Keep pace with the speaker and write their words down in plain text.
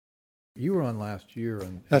you were on last year.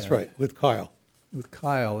 And That's right, with Kyle. With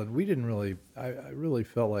Kyle, and we didn't really, I really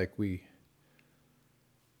felt like I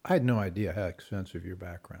had no idea how extensive your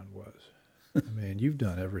background was. I mean, you've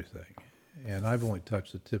done everything, and I've only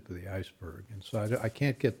touched the tip of the iceberg. And so I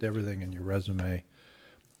can't get to everything in your resume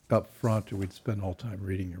up front, or we'd spend all time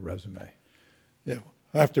reading your resume. Yeah,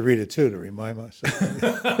 I have to read it too to remind myself.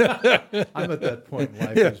 I'm at that point in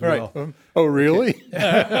life as well. Right. Oh, really?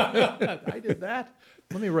 I did that.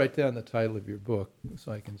 Let me write down the title of your book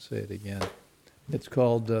so I can say it again. It's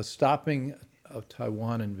called Stopping a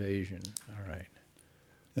Taiwan Invasion. All right.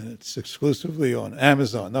 And it's exclusively on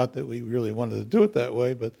Amazon. Not that we really wanted to do it that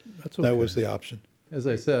way, but That's okay. That was the option. As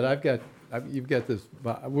I said, you've got this.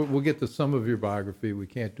 We'll get to some of your biography. We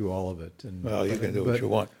can't do all of it. Well, you can do what you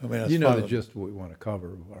want. I mean, that's you know fine. the gist of what we want to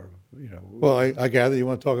cover. Well, I gather you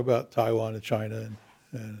want to talk about Taiwan and China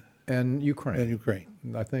and Ukraine. And Ukraine.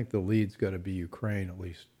 I think the lead's got to be Ukraine, at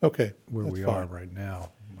least. Okay. Where that's we fine. are right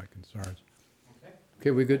now. My concerns.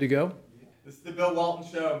 Okay, we good to go? This is the Bill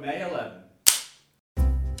Walton Show, May 11th.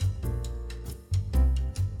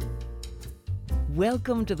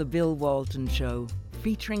 Welcome to the Bill Walton Show,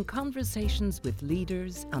 featuring conversations with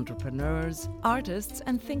leaders, entrepreneurs, artists,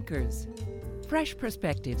 and thinkers. Fresh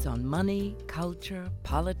perspectives on money, culture,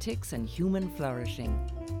 politics, and human flourishing.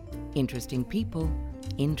 Interesting people,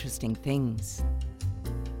 interesting things.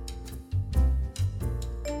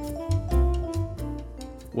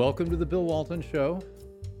 Welcome to the Bill Walton Show.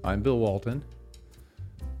 I'm Bill Walton.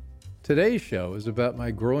 Today's show is about my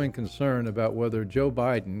growing concern about whether Joe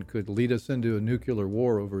Biden could lead us into a nuclear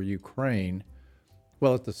war over Ukraine,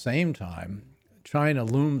 while at the same time, China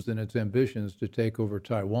looms in its ambitions to take over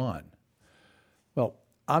Taiwan. Well,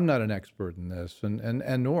 I'm not an expert in this,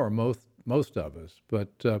 and nor are most of us,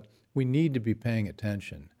 but we need to be paying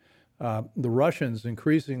attention. The Russians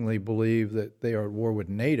increasingly believe that they are at war with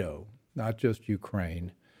NATO, not just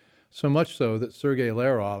Ukraine. So much so that Sergei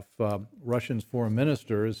Lavrov, Russia's foreign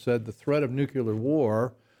minister, has said the threat of nuclear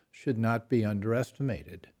war should not be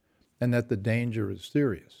underestimated and that the danger is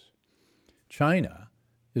serious. China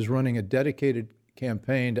is running a dedicated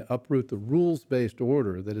campaign to uproot the rules-based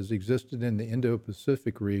order that has existed in the Indo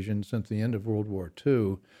Pacific region since the end of World War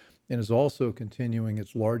II and is also continuing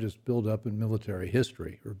its largest buildup in military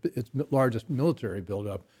history, or its largest military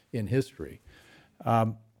buildup in history.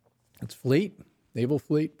 Its fleet, naval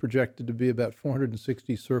fleet, projected to be about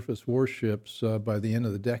 460 surface warships by the end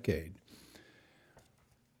of the decade.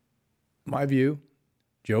 My view,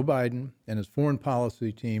 Joe Biden and his foreign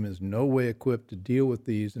policy team is no way equipped to deal with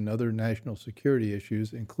these and other national security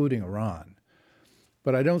issues, including Iran.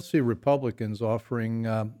 But I don't see Republicans offering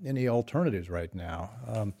any alternatives right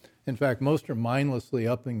now. In fact, most are mindlessly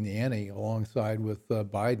upping the ante alongside with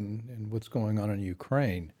Biden and what's going on in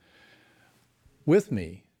Ukraine. With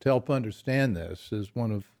me to help understand this is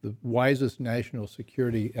one of the wisest national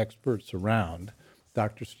security experts around,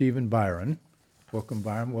 Dr. Stephen Bryen. Welcome,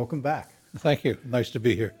 Bryen. Welcome back. Thank you. Nice to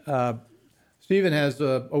be here. Stephen has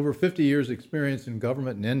over 50 years' experience in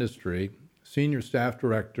government and industry, senior staff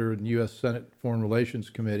director in the U.S. Senate Foreign Relations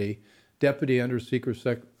Committee, deputy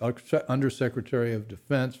Undersecretary of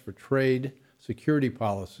Defense for Trade Security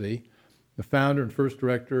Policy, the founder and first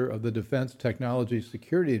director of the Defense Technology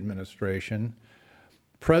Security Administration,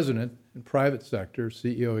 president in private sector,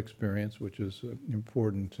 CEO experience, which is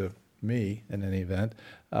important to me in any event,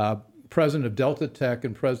 president of Delta Tech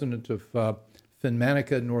and president of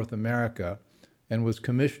Finmanica North America, and was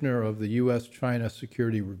commissioner of the U.S.-China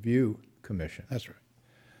Security Review Commission. That's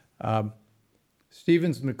right.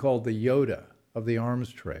 Stephen's been called the Yoda of the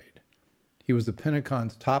arms trade. He was the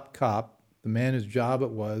Pentagon's top cop, the man whose job it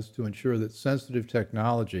was to ensure that sensitive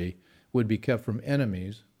technology would be kept from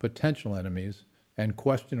enemies, potential enemies, and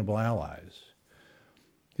questionable allies.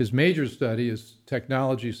 His major study is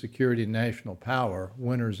Technology, Security, and National Power,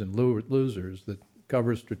 Winners and Losers, that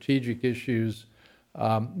covers strategic issues,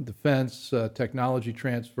 defense, technology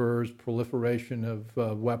transfers, proliferation of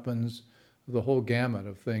weapons, the whole gamut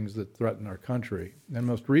of things that threaten our country. And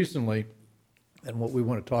most recently, and what we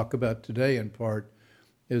want to talk about today in part,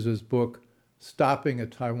 is his book, Stopping a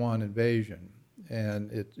Taiwan Invasion.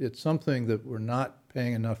 And it's something that we're not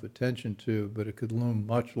paying enough attention to, but it could loom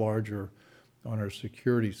much larger on our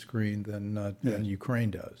security screen than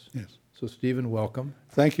Ukraine does. Yes. So, Stephen, welcome.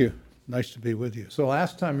 Thank you. Nice to be with you. So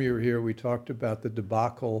last time you were here, we talked about the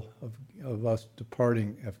debacle of us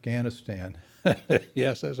departing Afghanistan.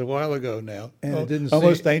 Yes, that's a while ago now. And it didn't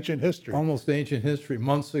almost ancient history. Almost ancient history,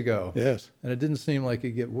 months ago. Yes. And it didn't seem like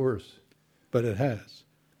it'd get worse. But it has.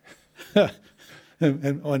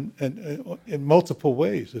 and in multiple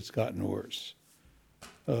ways, it's gotten worse.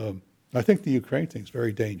 I think the Ukraine thing's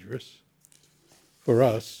very dangerous. for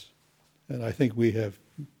us, and I think we have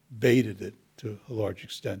baited it to a large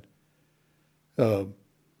extent, and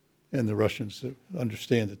the Russians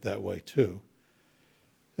understand it that way too.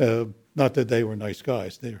 Not that they were nice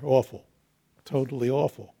guys. They're awful, totally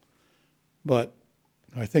awful. But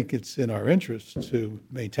I think it's in our interest to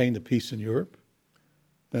maintain the peace in Europe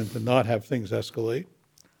and to not have things escalate,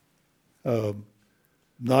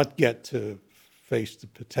 not get to face the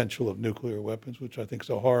potential of nuclear weapons, which I think is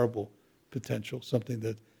a horrible potential, something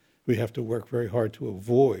that we have to work very hard to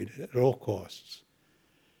avoid at all costs.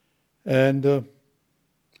 And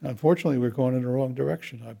unfortunately, we're going in the wrong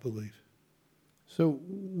direction, I believe. So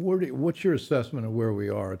what's your assessment of where we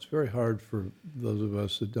are? It's very hard for those of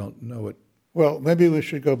us that don't know it. Well, maybe we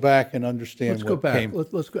should go back and understand Let's go back.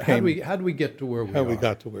 Let's go. How do we get to where we are? How we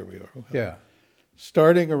got to where we are. Yeah.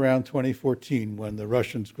 Starting around 2014, when the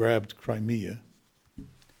Russians grabbed Crimea,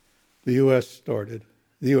 the U.S.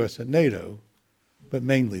 and NATO, but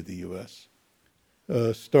mainly the U.S.,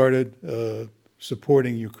 started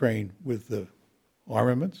supporting Ukraine with the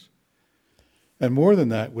armaments, and more than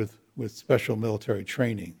that, with special military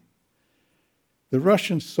training. The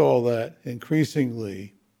Russians saw that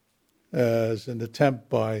increasingly as an attempt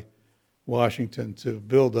by Washington to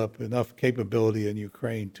build up enough capability in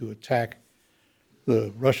Ukraine to attack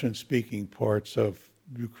the Russian-speaking parts of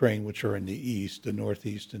Ukraine, which are in the east, the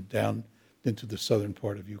northeast, and down into the southern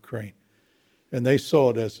part of Ukraine. And they saw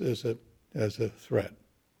it as a threat,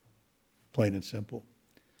 plain and simple.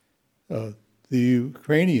 The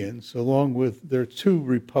Ukrainians, along with their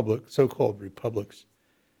two so-called republics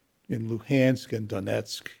in Luhansk and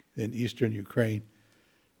Donetsk in eastern Ukraine,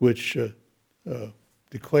 which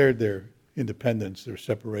declared their independence, their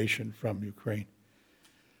separation from Ukraine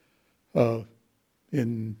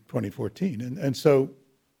in 2014. And so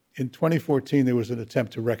in 2014, there was an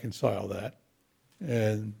attempt to reconcile that,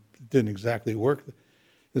 and it didn't exactly work.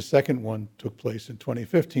 The second one took place in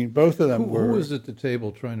 2015. Both of them were... Who was at the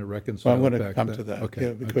table trying to reconcile I'm going it to come to that. Okay.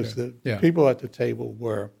 Yeah, because okay. the people at the table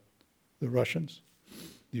were the Russians,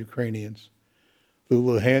 the Ukrainians, the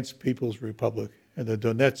Luhansk People's Republic, and the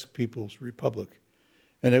Donetsk People's Republic.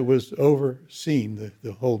 And it was overseen,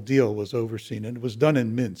 the whole deal was overseen, and it was done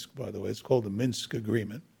in Minsk, by the way. It's called the Minsk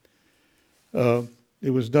Agreement. It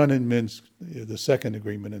was done in Minsk, the second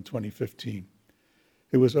agreement in 2015.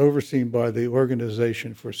 It was overseen by the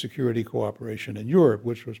Organization for Security Cooperation in Europe,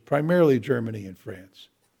 which was primarily Germany and France.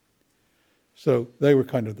 So they were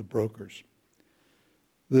kind of the brokers.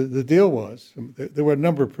 The deal was, there were a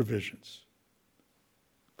number of provisions,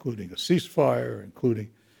 including a ceasefire, including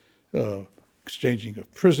exchanging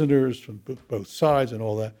of prisoners from both sides and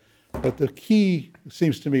all that. But the key, it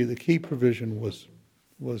seems to me, the key provision was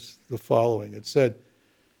the following. It said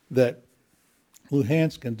that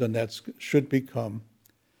Luhansk and Donetsk should become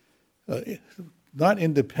not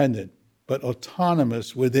independent, but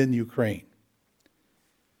autonomous within Ukraine.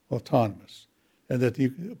 Autonomous.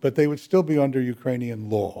 And but they would still be under Ukrainian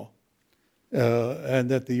law. And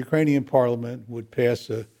that the Ukrainian parliament would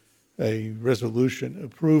pass a resolution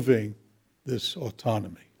approving this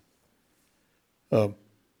autonomy. And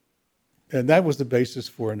that was the basis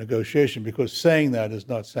for a negotiation, because saying that is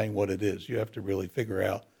not saying what it is. You have to really figure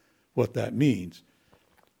out what that means.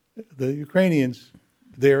 The Ukrainians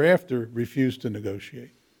thereafter refused to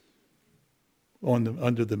negotiate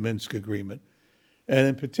under the Minsk agreement, and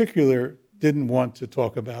in particular didn't want to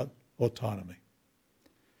talk about autonomy.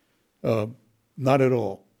 Not at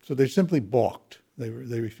all. So they simply balked. They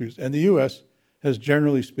refused. And the U.S. has,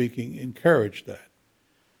 generally speaking, encouraged that.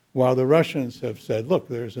 While the Russians have said, look,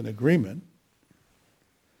 there's an agreement.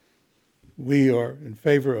 We are in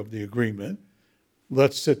favor of the agreement.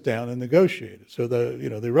 Let's sit down and negotiate it. So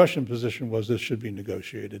the Russian position was this should be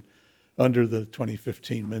negotiated under the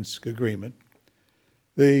 2015 Minsk agreement.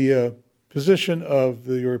 The position of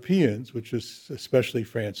the Europeans, which is especially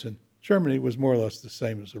France and Germany, was more or less the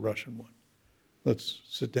same as the Russian one. Let's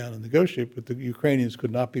sit down and negotiate, but the Ukrainians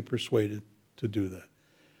could not be persuaded to do that.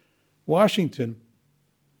 Washington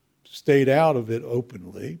stayed out of it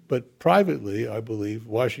openly, but privately, I believe,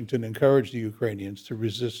 Washington encouraged the Ukrainians to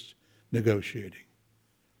resist negotiating,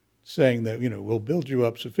 saying that, we'll build you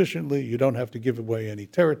up sufficiently, you don't have to give away any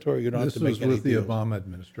territory, you don't have to make any deals. This was with the Obama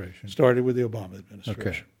administration. Started with the Obama administration.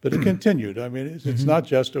 Okay. But it continued. I mean, it's not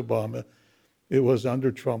just Obama. It was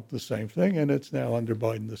under Trump the same thing, and it's now under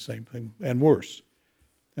Biden the same thing, and worse,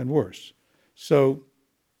 and worse. So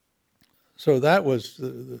that was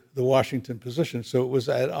the Washington position. So it was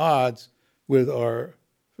at odds with our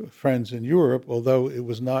friends in Europe, although it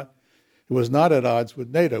was not at odds with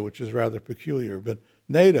NATO, which is rather peculiar. But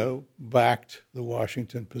NATO backed the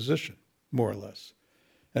Washington position, more or less.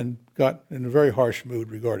 and got in a very harsh mood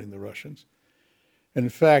regarding the Russians. And in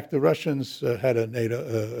fact, the Russians had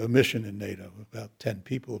a mission in NATO, about 10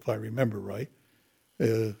 people, if I remember right,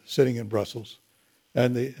 sitting in Brussels.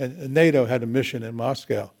 And NATO had a mission in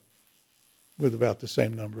Moscow with about the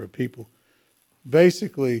same number of people.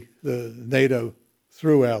 Basically, the NATO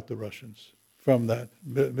threw out the Russians from that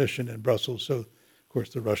mission in Brussels. So, of course,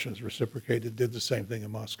 the Russians reciprocated, did the same thing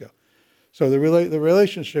in Moscow. So the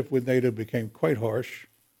relationship with NATO became quite harsh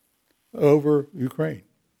over Ukraine,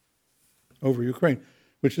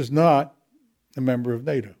 which is not a member of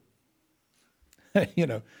NATO. You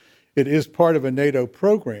know, it is part of a NATO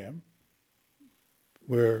program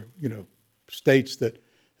where, you know, states that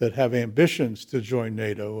have ambitions to join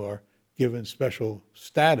NATO are given special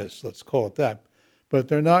status, let's call it that. But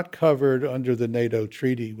they're not covered under the NATO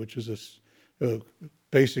treaty, which is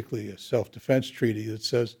basically a self-defense treaty that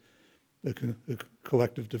says, the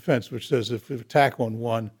collective defense, which says if an attack on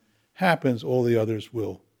one happens, all the others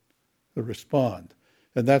will respond.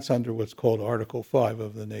 And that's under what's called Article 5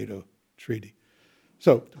 of the NATO treaty.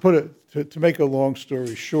 So to make a long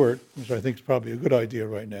story short, which I think is probably a good idea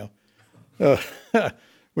right now,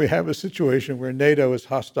 we have a situation where NATO is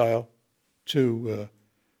hostile to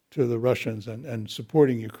the Russians and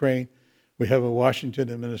supporting Ukraine. We have a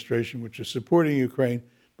Washington administration which is supporting Ukraine,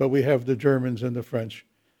 but we have the Germans and the French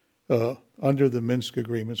under the Minsk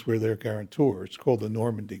agreements where they're guarantors. It's called the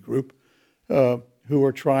Normandy Group, who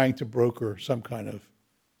are trying to broker some kind of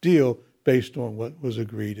deal based on what was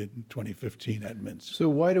agreed in 2015 at Minsk. So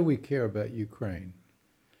why do we care about Ukraine?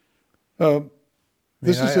 I want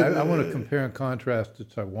to compare and contrast to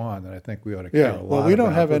Taiwan, and I think we ought to care a lot. Well, we don't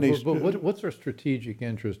about. have any. But what's our strategic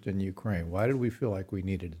interest in Ukraine? Why did we feel like we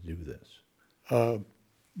needed to do this?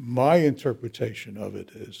 My interpretation of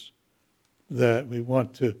it is that we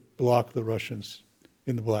want to block the Russians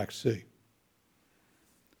in the Black Sea.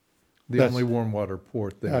 That's only warm water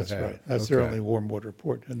port they That's would have. Right. That's their only warm water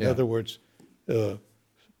port. In other words, as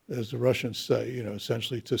the Russians say, you know,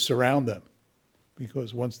 essentially to surround them,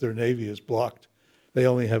 because once their navy is blocked, they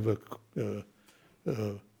only have a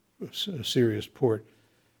serious port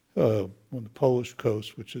on the Polish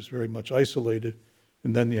coast, which is very much isolated,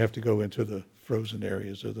 and then you have to go into the frozen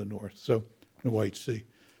areas of the north, so the White Sea.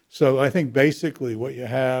 So I think basically what you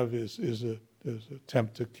have is an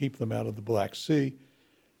attempt to keep them out of the Black Sea,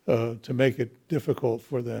 to make it difficult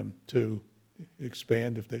for them to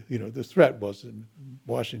expand. If they, you know, the threat was, and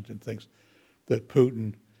Washington thinks that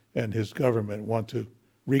Putin and his government want to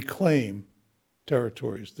reclaim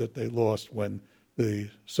territories that they lost when the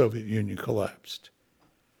Soviet Union collapsed.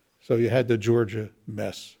 So you had the Georgia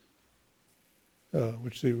mess,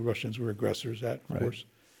 which the Russians were aggressors at, of course.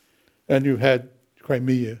 And you had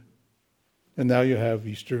Crimea, and now you have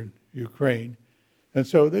eastern Ukraine. And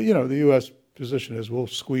so, the U.S. position is, we'll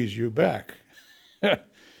squeeze you back.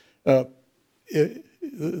 The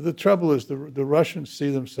trouble is the Russians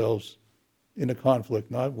see themselves in a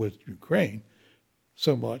conflict, not with Ukraine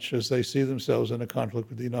so much as they see themselves in a conflict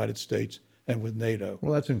with the United States and with NATO.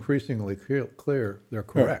 Well, that's increasingly clear. They're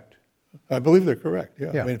correct. I believe they're correct,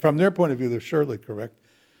 yeah. I mean, from their point of view, they're surely correct.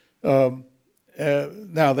 Now,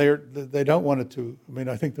 they don't want it to, I mean,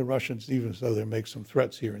 I think the Russians, even though they make some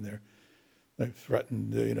threats here and there, they've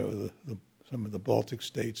threatened, some of the Baltic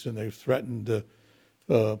states, and they've threatened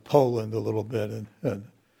Poland a little bit.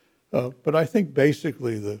 But I think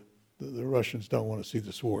basically the Russians don't want to see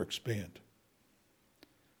this war expand,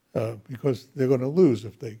 because they're going to lose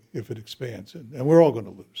if it expands, and we're all going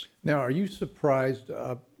to lose. Now, are you surprised?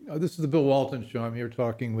 This is the Bill Walton Show. I'm here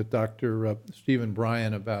talking with Dr. Stephen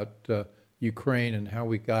Bryen about Ukraine and how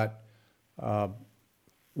we got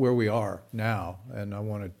where we are now. And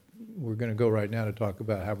we're going to go right now to talk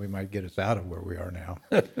about how we might get us out of where we are now.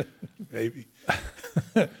 Maybe.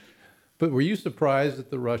 But were you surprised that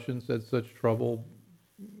the Russians had such trouble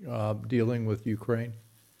dealing with Ukraine?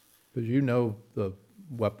 Because you know the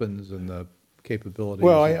weapons and the capabilities.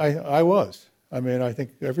 Well, I was. I mean, I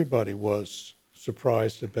think everybody was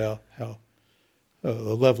surprised about how the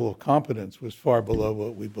level of competence was far below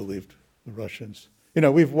what we believed the Russians.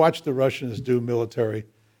 We've watched the Russians do military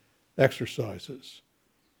exercises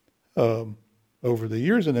over the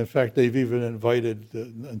years, and in fact, they've even invited,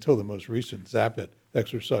 until the most recent Zapad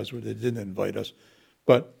exercise, where they didn't invite us,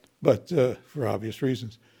 but for obvious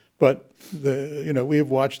reasons. But we have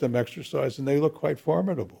watched them exercise, and they look quite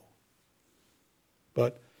formidable.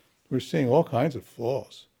 But we're seeing all kinds of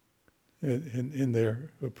flaws in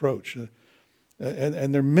their approach,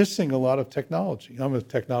 and they're missing a lot of technology. I'm a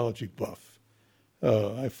technology buff.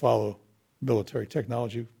 I follow military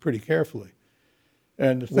technology pretty carefully,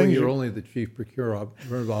 And the Well, thing you're only the chief procurement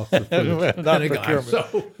officer for the Not Pentagon, procurement.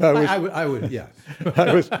 so I would, yes.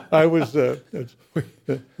 I was the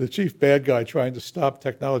chief bad guy trying to stop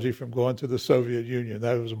technology from going to the Soviet Union.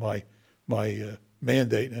 That was my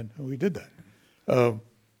mandate, and we did that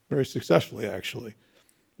very successfully, actually.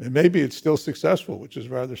 And maybe it's still successful, which is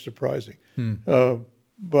rather surprising.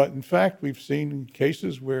 But in fact, we've seen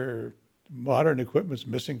cases where modern equipment's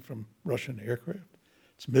missing from Russian aircraft.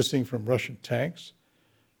 It's missing from Russian tanks.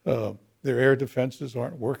 Their air defenses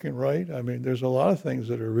aren't working right. I mean, there's a lot of things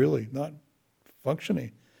that are really not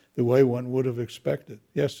functioning the way one would have expected.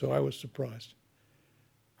 Yes, so I was surprised.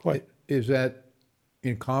 Quite. Is that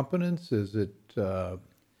incompetence? Is it, what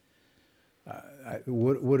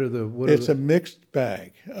are the... It's a mixed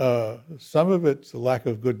bag. Some of it's a lack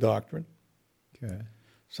of good doctrine. Okay.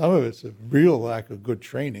 Some of it's a real lack of good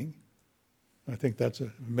training. I think that's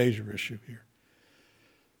a major issue here.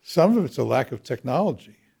 Some of it's a lack of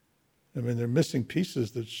technology. I mean, they're missing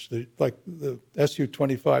pieces like the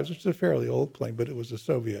Su-25s, which is a fairly old plane, but it was a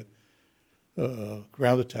Soviet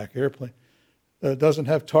ground attack airplane. Doesn't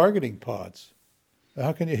have targeting pods.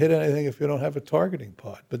 How can you hit anything if you don't have a targeting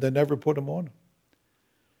pod? But they never put them on them.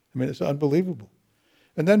 I mean, it's unbelievable.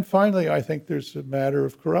 And then finally, I think there's a matter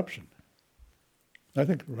of corruption. I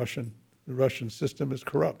think the Russian system is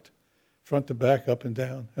corrupt, front to back, up and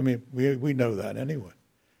down. I mean, we know that anyway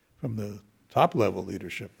from the top level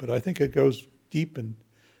leadership, but I think it goes deep and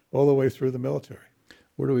all the way through the military.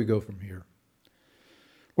 Where do we go from here?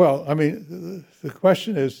 Well, I mean, the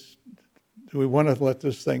question is, do we want to let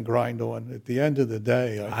this thing grind on? At the end of the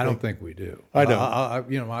day, I don't think we do. I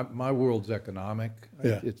don't. My world's economic.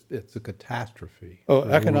 Yeah. It's a catastrophe. Oh,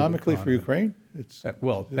 economically for Ukraine? It's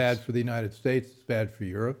bad for the United States. It's bad for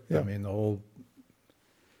Europe. Yeah. I mean, the whole...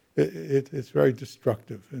 It's very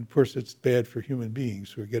destructive. And of course, it's bad for human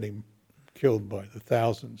beings who are getting killed by the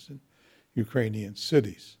thousands in Ukrainian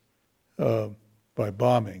cities, by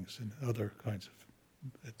bombings and other kinds of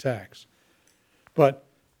attacks. But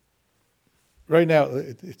right now,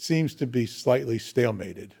 it seems to be slightly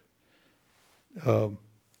stalemated.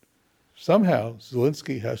 Somehow,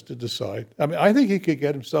 Zelensky has to decide. I mean, I think he could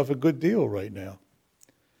get himself a good deal right now.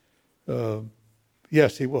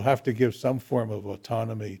 Yes, he will have to give some form of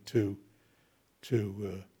autonomy to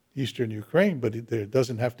Eastern Ukraine, but there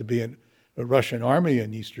doesn't have to be a Russian army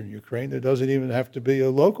in Eastern Ukraine. There doesn't even have to be a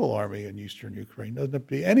local army in Eastern Ukraine. There doesn't have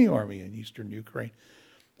to be any army in Eastern Ukraine.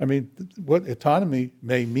 I mean, what autonomy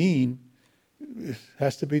may mean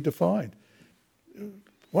has to be defined.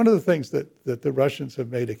 One of the things that the Russians have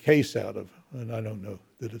made a case out of, and I don't know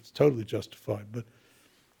that it's totally justified, but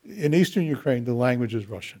in Eastern Ukraine, the language is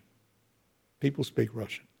Russian. People speak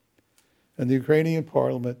Russian. And the Ukrainian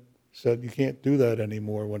parliament said you can't do that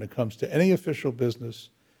anymore when it comes to any official business.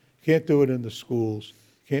 You can't do it in the schools.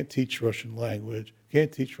 You can't teach Russian language. You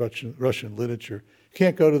can't teach Russian literature. You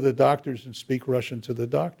can't go to the doctors and speak Russian to the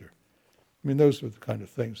doctor. I mean, those were the kind of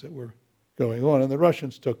things that were going on. And the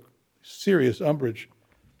Russians took serious umbrage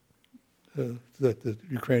that the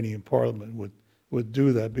Ukrainian parliament would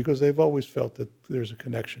do that, because they've always felt that there's a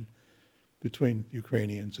connection between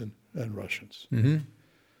Ukrainians and Russians. Mm-hmm.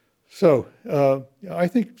 So I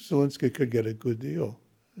think Zelensky could get a good deal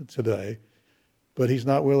today, but he's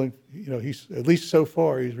not willing, he's, at least so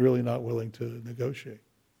far, he's really not willing to negotiate.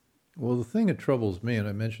 Well, the thing that troubles me, and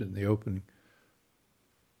I mentioned in the opening,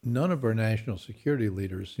 none of our national security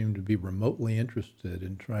leaders seem to be remotely interested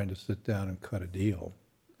in trying to sit down and cut a deal.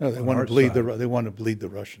 No, they want to bleed the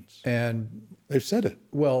Russians. And they've said it.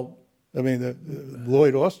 Well, I mean,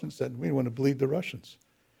 Lloyd Austin said, we want to bleed the Russians.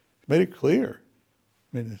 Made it clear.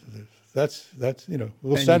 I mean, that's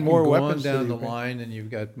we'll send more weapons. And down the line, and you've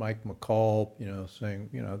got Mike McCall, saying,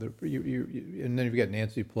 and then you've got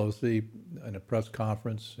Nancy Pelosi in a press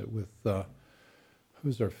conference with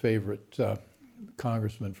who's our favorite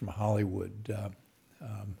congressman from Hollywood.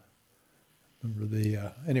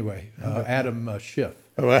 Remember Adam Schiff.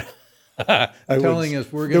 Telling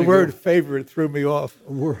us we're going to the word favorite threw me off.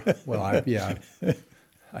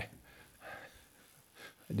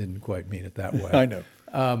 I didn't quite mean it that way. I know.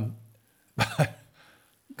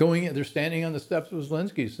 They're standing on the steps of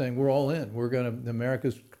Zelensky saying, we're all in.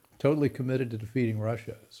 America's totally committed to defeating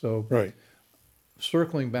Russia. So right.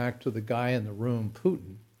 Circling back to the guy in the room,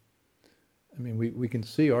 Putin, I mean, we can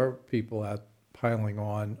see our people out piling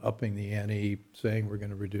on, upping the ante, saying we're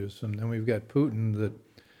going to reduce them. Then we've got Putin that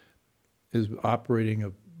is operating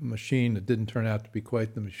a machine that didn't turn out to be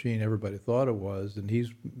quite the machine everybody thought it was, and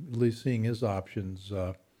he's at least seeing his options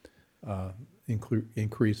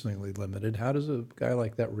increasingly limited. How does a guy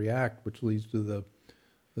like that react, which leads to the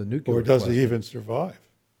nuclear Or does question? he even survive?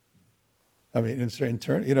 I mean, in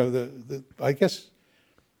turn, I guess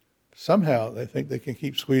somehow they think they can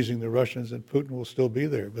keep squeezing the Russians and Putin will still be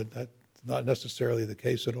there, but that's not necessarily the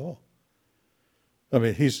case at all. I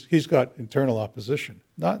mean, he's got internal opposition,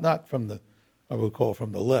 not from the, I would call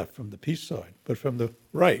from the left, from the peace side, but from the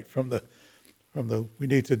right, from the we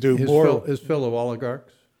need to do more. His fellow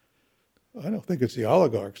oligarchs? I don't think it's the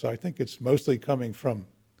oligarchs. I think it's mostly coming from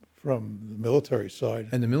the military side.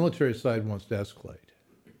 And the military side wants to escalate.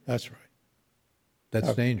 That's right.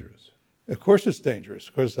 That's dangerous. Of course it's dangerous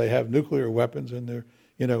because they have nuclear weapons and they're,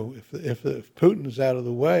 if Putin is out of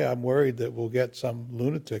the way, I'm worried that we'll get some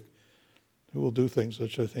lunatic who will do things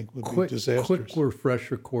which I think would be disastrous. Quick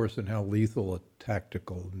refresher course on how lethal a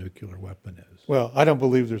tactical nuclear weapon is. Well, I don't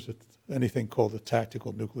believe there's anything called a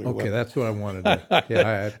tactical nuclear weapon. Okay, that's what I wanted to.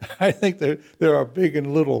 Yeah, I think there are big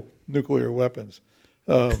and little nuclear weapons.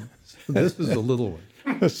 This is a little one.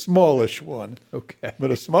 A smallish one. Okay. But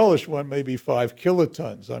a smallish one may be 5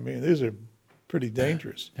 kilotons. I mean, these are pretty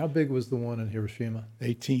dangerous. How big was the one in Hiroshima?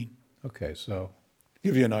 18. Okay, so.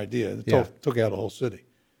 Give you an idea. It took out a whole city.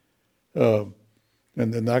 And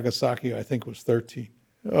the Nagasaki, I think, was 13.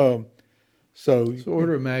 So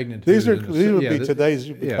order of magnitude. These would be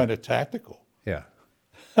today's kind of tactical. Yeah.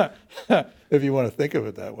 If you want to think of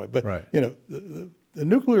it that way. But, right. The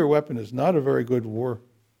nuclear weapon is not a very good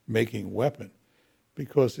war-making weapon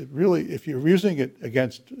because it really, if you're using it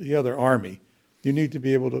against the other army, you need to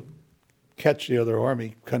be able to catch the other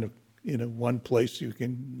army kind of in one place you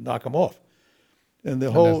can knock them off. And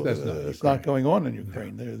it's not going on in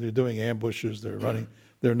Ukraine. No. They're doing ambushes. They're running.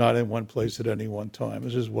 They're not in one place at any one time.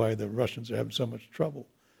 This is why the Russians are having so much trouble.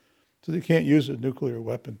 So they can't use a nuclear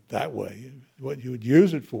weapon that way. What you would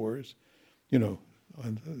use it for is, a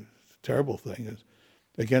terrible thing is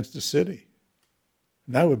against the city.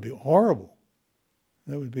 And that would be horrible.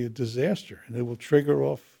 That would be a disaster. And it will trigger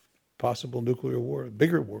off possible nuclear war, a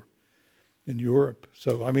bigger war in Europe.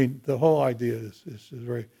 So, I mean, the whole idea is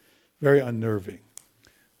very, very unnerving.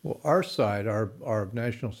 Well, our side, our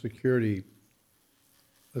national security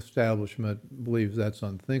establishment believes that's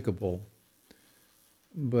unthinkable.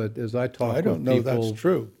 But as I talk with people... I don't know that's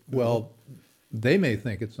true. Well, they may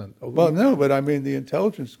think it's... Well, no, but I mean, the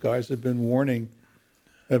intelligence guys have been warning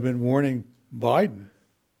Biden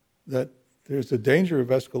that there's a danger of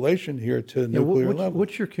escalation here to nuclear level.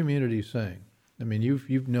 What's your community saying? I mean, you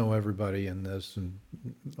know everybody in this, and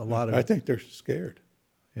a lot of... I think they're scared.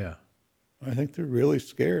 Yeah. I think they're really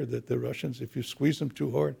scared that the Russians, if you squeeze them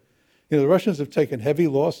too hard... the Russians have taken heavy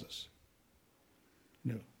losses.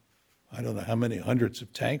 I don't know how many hundreds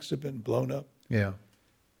of tanks have been blown up. Yeah.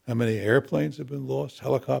 How many airplanes have been lost,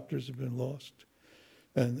 helicopters have been lost.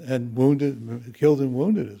 And wounded, killed and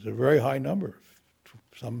wounded is a very high number.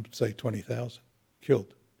 Some say 20,000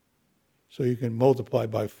 killed. So you can multiply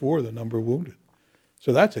by 4 the number wounded.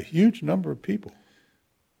 So that's a huge number of people.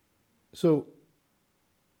 So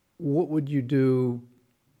what would you do?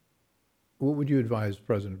 What would you advise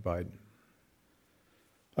President Biden?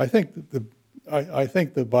 I think the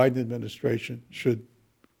Biden administration should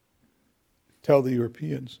tell the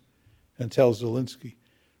Europeans and tell Zelensky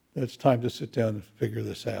that it's time to sit down and figure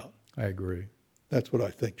this out. I agree. That's what I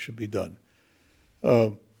think should be done.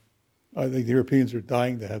 I think the Europeans are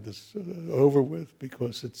dying to have this over with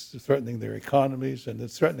because it's threatening their economies and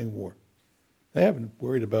it's threatening war. They haven't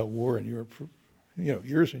worried about war in Europe for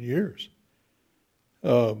years and years.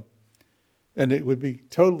 And it would be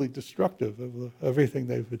totally destructive of everything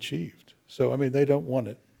they've achieved. So, I mean, they don't want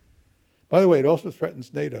it. By the way, it also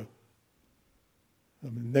threatens NATO. I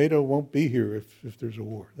mean, NATO won't be here if there's a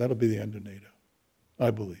war. That'll be the end of NATO,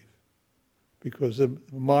 I believe. Because the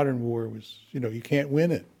modern war was, you can't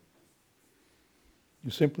win it.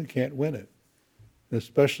 You simply can't win it,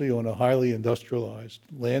 especially on a highly industrialized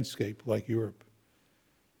landscape like Europe.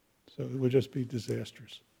 So it would just be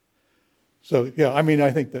disastrous. So, yeah, I mean,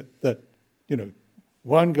 I think that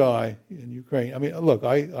one guy in Ukraine, I mean, look,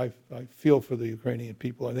 I feel for the Ukrainian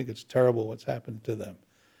people. I think it's terrible what's happened to them.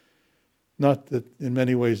 Not that in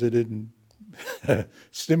many ways they didn't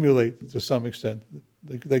stimulate to some extent.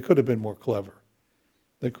 They could have been more clever.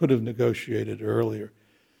 They could have negotiated earlier.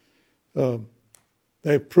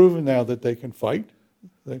 They've proven now that they can fight.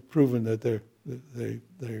 They've proven that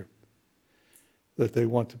they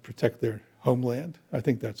want to protect their homeland. I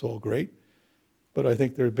think that's all great. But I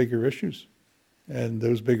think there are bigger issues. And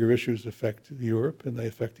those bigger issues affect Europe and they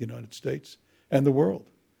affect the United States and the world.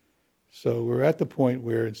 So we're at the point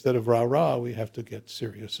where instead of rah-rah, we have to get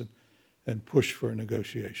serious and push for a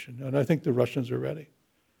negotiation. And I think the Russians are ready.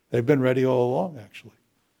 They've been ready all along, actually.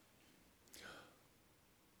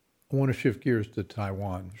 I want to shift gears to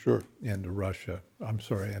Taiwan. Sure. And to Russia. I'm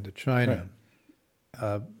sorry, and to China.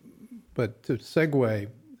 But to segue,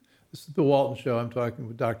 this is the Walton Show. I'm talking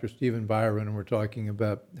with Dr. Stephen Bryen, and we're talking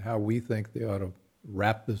about how we think they ought to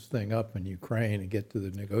wrap this thing up in Ukraine and get to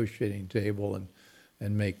the negotiating table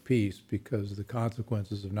and make peace, because the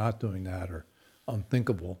consequences of not doing that are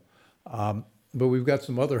unthinkable. But we've got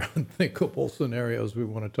some other unthinkable scenarios we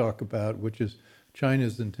want to talk about, which is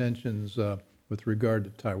China's intentions with regard to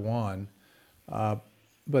Taiwan.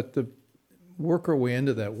 But to work our way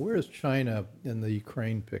into that, where is China in the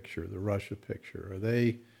Ukraine picture, the Russia picture? Are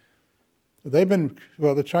they...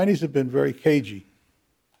 The Chinese have been very cagey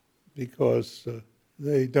because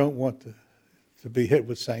they don't want to be hit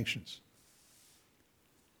with sanctions.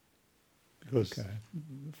 Because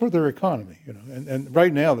for their economy, and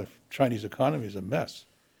right now the Chinese economy is a mess,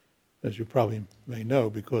 as you probably may know,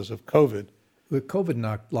 because of COVID. The COVID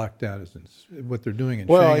lockdown is what they're doing in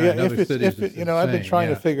Shanghai and other cities. I've been trying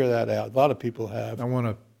to figure that out. A lot of people have. I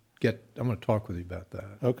want to talk with you about that.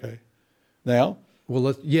 Okay. Now? Well,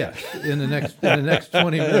 in the next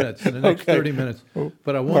 20 minutes, in the next 30 minutes.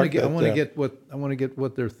 But I want to get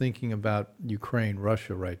what they're thinking about Ukraine,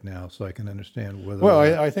 Russia right now, so I can understand whether. Well,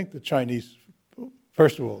 I think the Chinese,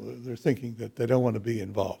 first of all, they're thinking that they don't want to be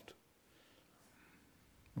involved.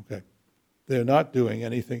 Okay. They're not doing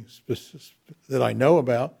anything that I know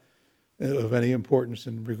about of any importance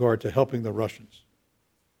in regard to helping the Russians.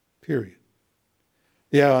 Period.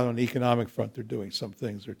 Yeah, on an economic front, they're doing some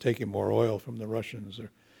things. They're taking more oil from the Russians,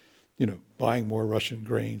 or, buying more Russian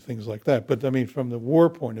grain, things like that. But I mean, from the war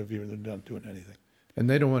point of view, they're not doing anything. And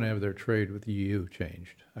they don't want to have their trade with the EU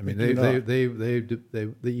changed. I mean,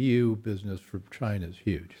 the EU business for China is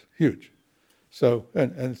huge. Huge. So,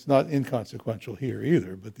 and it's not inconsequential here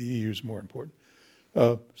either, but the EU is more important.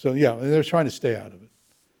 And they're trying to stay out of it.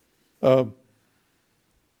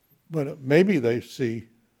 But maybe they see.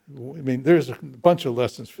 I mean, there's a bunch of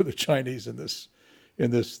lessons for the Chinese in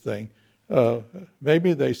this thing.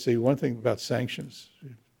 Maybe they see one thing about sanctions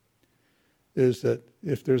is that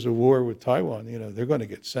if there's a war with Taiwan, they're going to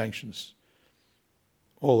get sanctions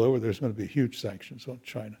all over. There's going to be huge sanctions on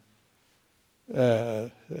China.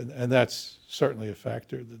 And that's certainly a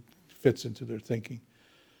factor that fits into their thinking.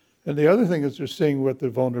 And the other thing is they're seeing what the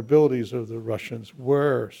vulnerabilities of the Russians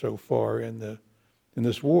were so far in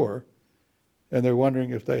this war. And they're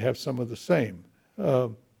wondering if they have some of the same.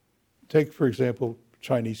 Take, for example,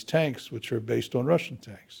 Chinese tanks, which are based on Russian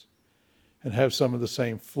tanks, and have some of the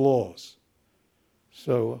same flaws.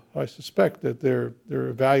 So I suspect that they're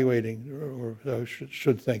evaluating, or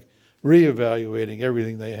should think, reevaluating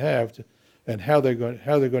everything they have, and how they're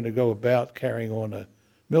going to go about carrying on a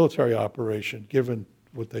military operation, given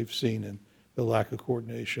what they've seen in the lack of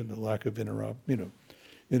coordination, the lack of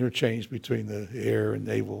interchange between the air and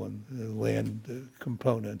naval and land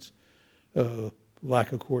components,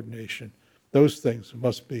 lack of coordination. Those things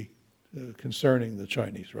must be concerning the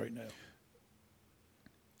Chinese right now.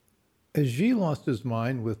 Has Xi lost his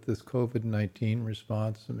mind with this COVID-19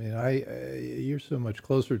 response? I mean, you're so much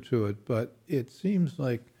closer to it, but it seems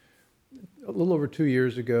like a little over 2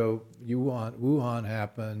 years ago, Wuhan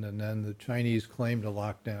happened, and then the Chinese claimed to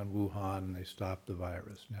lock down Wuhan, and they stopped the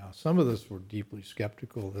virus. Now, some of us were deeply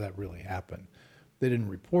skeptical that really happened. They didn't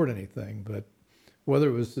report anything, but whether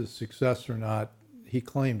it was a success or not, he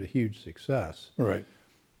claimed a huge success. Right.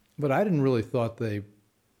 But I didn't really thought the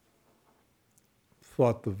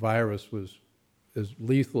virus was as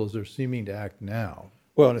lethal as they're seeming to act now.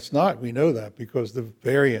 Well, and it's not. We know that because the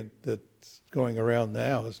variant that's going around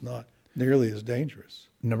now is not nearly as dangerous.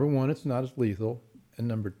 Number one, it's not as lethal. And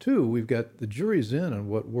number two, we've got the jury's in on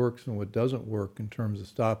what works and what doesn't work in terms of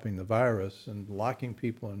stopping the virus, and locking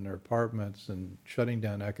people in their apartments and shutting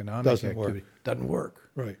down economic activity. Doesn't work.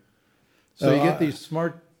 Right. So you get these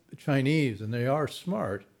smart Chinese, and they are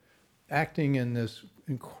smart, acting in this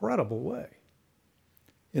incredible way.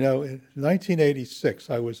 In 1986,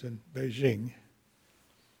 I was in Beijing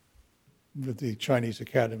with the Chinese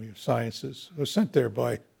Academy of Sciences. I was sent there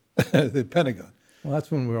by the Pentagon. Well, that's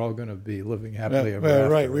when we're all going to be living happily ever after.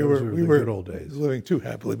 Right, we were good old days. Living too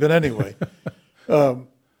happily, but anyway.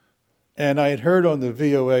 And I had heard on the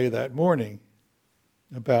VOA that morning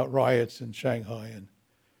about riots in Shanghai and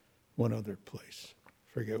one other place,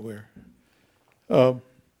 forget where. And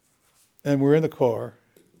we're in the car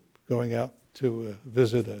going out to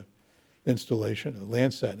visit a installation, a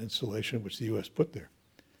Landsat installation, which the U.S. put there.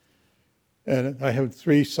 And I had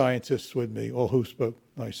 3 scientists with me, all who spoke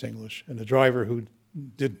nice English, and a driver who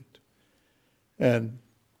didn't. And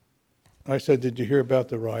I said, "Did you hear about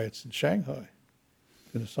the riots in Shanghai?"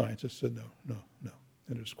 And the scientist said, No.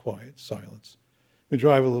 And it was quiet, silence. We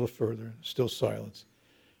drive a little further, still silence.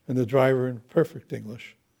 And the driver, in perfect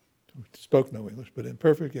English, who spoke no English, but in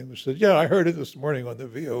perfect English, said, "Yeah, I heard it this morning on the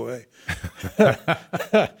VOA."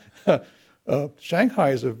 Shanghai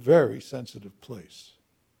is a very sensitive place.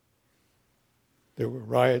 There were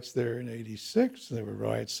riots there in '86. There were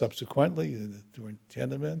riots subsequently during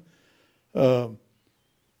Tiananmen.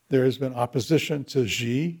 There has been opposition to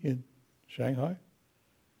Xi in Shanghai.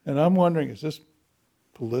 And I'm wondering, is this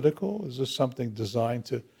political? Is this something designed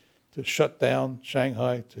to shut down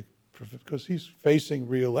Shanghai because he's facing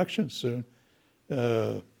re-election soon,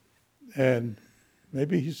 and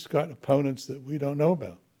maybe he's got opponents that we don't know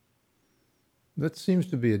about. That seems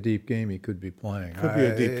to be a deep game he could be playing. Could be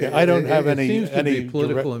a deep game. I don't have any. It seems to be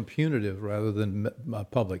political and punitive rather than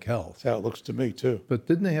public health. That's how it looks to me too. But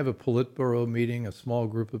didn't they have a Politburo meeting, a small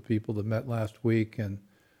group of people that met last week? And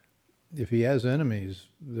if he has enemies,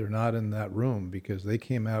 they're not in that room because they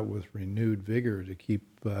came out with renewed vigor to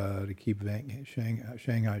keep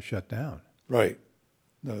Shanghai shut down. Right.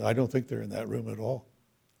 No, I don't think they're in that room at all.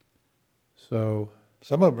 So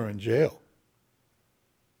some of them are in jail.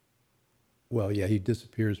 Well, yeah, he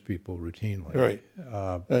disappears people routinely. Right.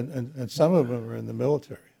 And some of them are in the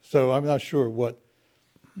military. So I'm not sure what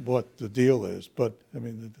the deal is, but I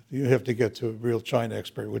mean, you have to get to a real China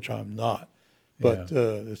expert, which I'm not. But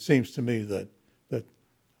it seems to me that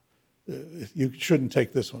you shouldn't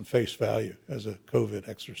take this on face value as a COVID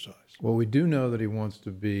exercise. Well, we do know that he wants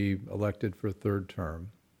to be elected for a third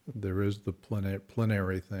term. There is the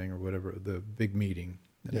plenary thing or whatever, the big meeting.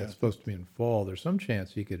 And it's supposed to be in fall. There's some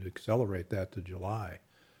chance he could accelerate that to July.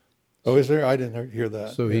 Oh, is there? I didn't hear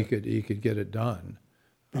that. So he could get it done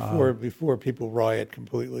before people riot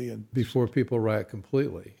completely. Before people riot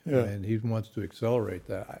completely, yeah. And he wants to accelerate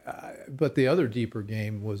that. But the other deeper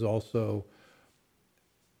game was also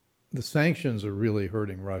the sanctions are really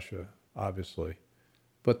hurting Russia, obviously,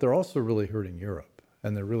 but they're also really hurting Europe,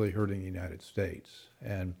 and they're really hurting the United States.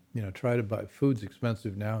 And try to buy food's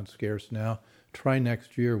expensive now and scarce now. Try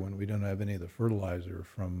next year when we don't have any of the fertilizer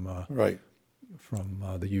from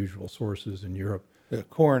the usual sources in Europe. Yeah,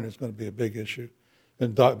 corn is going to be a big issue,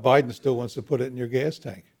 and Biden still wants to put it in your gas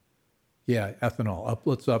tank. Yeah, ethanol.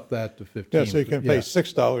 Let's up that to 15. Yeah, so you can pay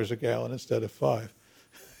 $6 a gallon instead of $5.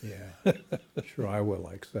 Yeah, sure, Iowa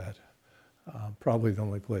likes that. Probably the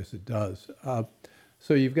only place it does.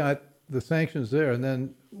 So you've got the sanctions there, and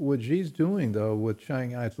then what Xi's doing though with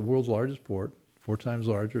Shanghai, it's the world's largest port, 4 times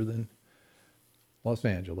larger than Los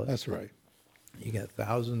Angeles. That's right. You got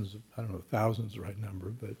thousands, I don't know if thousands is the right number,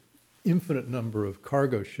 but infinite number of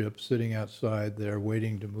cargo ships sitting outside there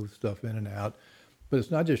waiting to move stuff in and out. But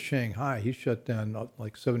it's not just Shanghai. He shut down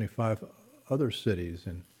like 75 other cities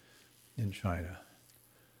in China.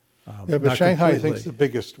 But Shanghai, I think, is the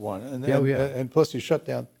biggest one. And plus he shut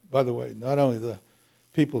down, by the way, not only the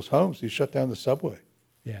people's homes, he shut down the subway.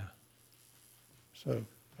 Yeah. So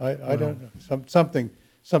I don't know.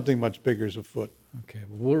 Something much bigger is afoot. Okay,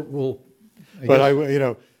 well,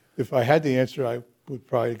 if I had the answer, I would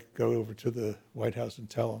probably go over to the White House and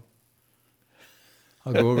tell them.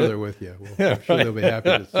 I'll go over there with you. I'm sure they'll be happy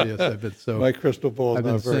to see us. My crystal ball is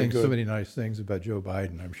not very good. I've been saying so many nice things about Joe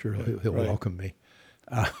Biden. I'm sure he'll welcome me.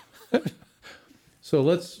 So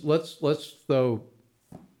let's though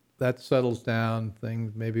that settles down.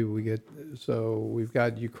 Things maybe we've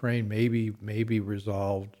got Ukraine maybe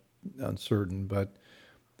resolved, uncertain, but.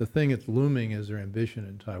 The thing that's looming is their ambition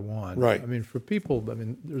in Taiwan. Right. I mean, for people,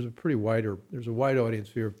 there's a wide audience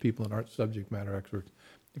here of people and art subject matter experts.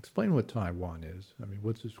 Explain what Taiwan is. I mean,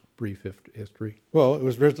 what's its brief history? Well, it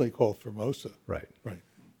was originally called Formosa. Right. Right.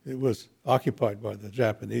 It was occupied by the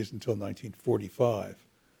Japanese until 1945,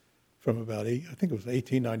 from about I think it was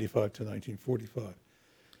 1895 to 1945,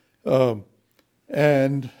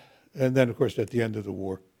 and then of course at the end of the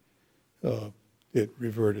war, it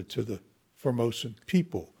reverted to the Formosan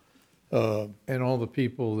people. And all the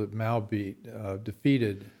people that Mao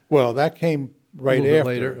defeated. Well, that came right a little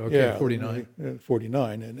after. Bit later. Okay, 49.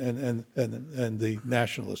 49, and the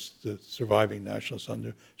nationalists, the surviving nationalists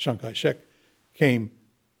under Chiang Kai-shek, came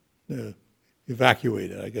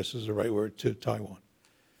evacuated, I guess is the right word, to Taiwan.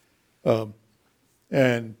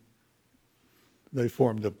 And they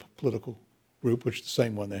formed a political group, which is the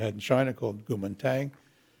same one they had in China, called Kuomintang,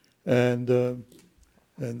 and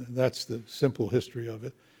that's the simple history of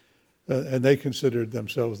it. And they considered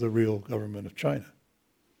themselves the real government of China.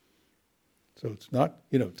 So it's not,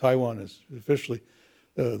 Taiwan is officially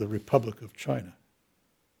the Republic of China.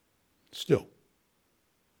 Still,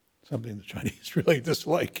 something the Chinese really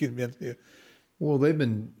dislike. Well,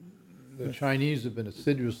 the Chinese have been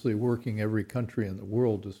assiduously working every country in the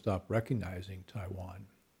world to stop recognizing Taiwan.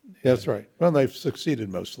 That's right. Well, they've succeeded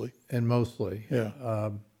mostly. And mostly. Yeah.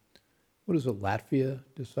 what is it, Latvia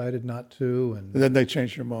decided not to, and And then they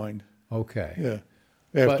changed their mind. okay.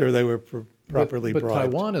 Yeah, after they were properly but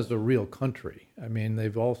bribed. Taiwan is a real country. I mean,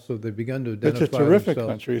 they've begun to identify It's a terrific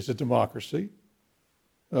themselves. country. It's a democracy.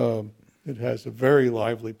 It has a very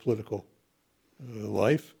lively political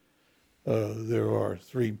life. There are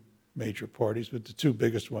three major parties, but the two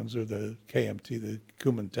biggest ones are the KMT, the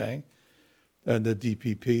Kuomintang, and the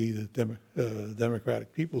DPP, the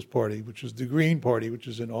Democratic People's Party, which is the Green Party, which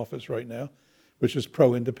is in office right now, which is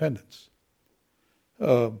pro-independence.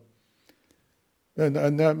 And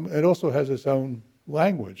it also has its own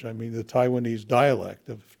language. I mean, the Taiwanese dialect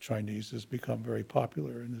of Chinese has become very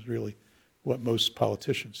popular and is really what most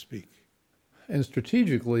politicians speak. And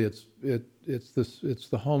strategically, it's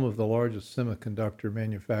the home of the largest semiconductor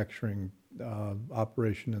manufacturing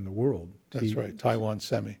operation in the world. That's right, Taiwan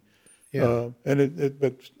Semi. Yeah.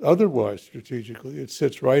 But otherwise, strategically, it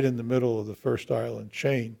sits right in the middle of the first island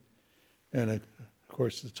chain, and of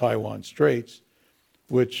course the Taiwan Straits,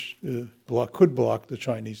 which could block the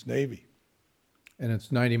Chinese Navy. And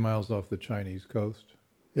it's 90 miles off the Chinese coast.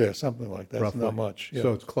 Yeah, something like that. It's Roughly. not much. Yeah.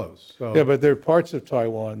 So it's close. So, Yeah, but there are parts of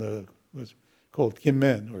Taiwan was called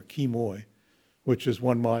Kinmen or Quemoy, which is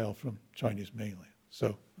 1 mile from Chinese mainland.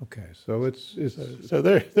 So okay, so it's so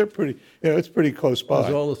they're pretty. It's pretty close by.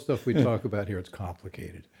 there's all the stuff we talk about here. It's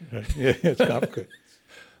complicated. Yeah, it's complicated.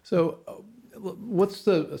 So, what's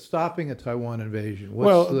the stopping a Taiwan invasion?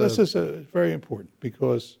 This is very important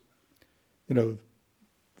because, the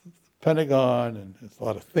Pentagon and a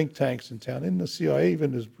lot of think tanks in town, and the CIA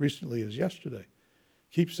even as recently as yesterday,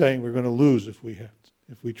 keep saying we're going to lose if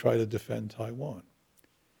we try to defend Taiwan.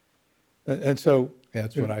 And so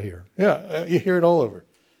that's what I hear. Yeah, you hear it all over.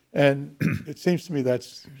 And it seems to me that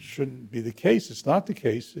shouldn't be the case. It's not the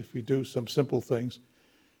case if we do some simple things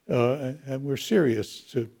and we're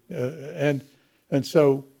serious. And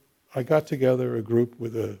so I got together a group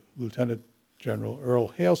with Lieutenant General Earl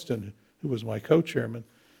Hailston, who was my co-chairman.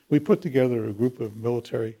 We put together a group of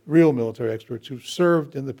real military experts who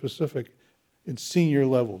served in the Pacific in senior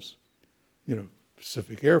levels.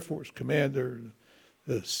 Pacific Air Force commander,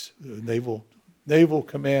 the naval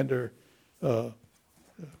commander,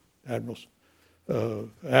 admirals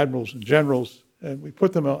and generals, and we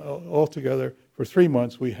put them all together for 3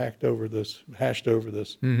 months. We hashed over this.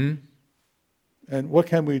 Mm-hmm. And what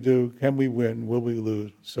can we do? Can we win? Will we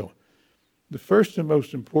lose? So the first and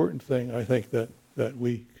most important thing I think that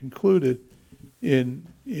we concluded in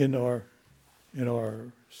our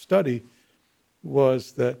study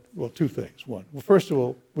was that, two things. One, first of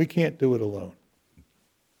all, we can't do it alone.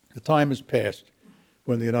 The time has passed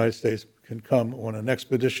when the United States can come on an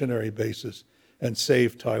expeditionary basis and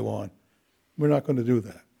save Taiwan. We're not going to do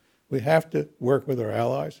that. We have to work with our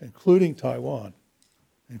allies, including Taiwan.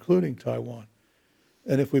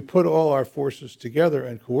 And if we put all our forces together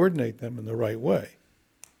and coordinate them in the right way,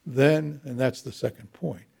 then, and that's the second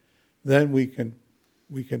point, then we can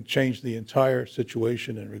change the entire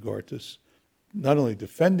situation in regard to not only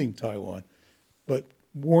defending Taiwan, but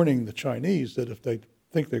warning the Chinese that if they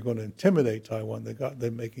think they're going to intimidate Taiwan,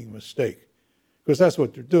 they're making a mistake. Because that's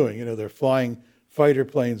what they're doing. They're flying fighter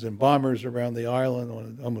planes and bombers around the island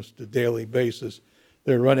on almost a daily basis.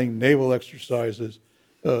 They're running naval exercises.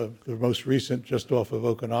 The most recent just off of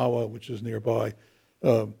Okinawa, which is nearby,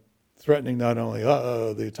 threatening not only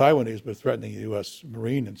the Taiwanese, but threatening U.S.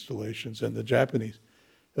 Marine installations and the Japanese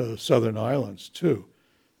southern islands, too.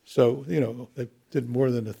 So, they did more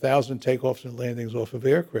than 1,000 takeoffs and landings off of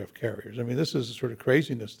aircraft carriers. I mean, this is the sort of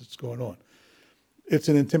craziness that's going on. It's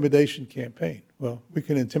an intimidation campaign. Well, we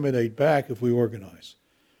can intimidate back if we organize.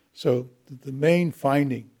 So the main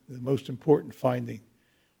finding, the most important finding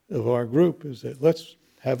of our group is that let's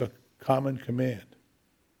have a common command.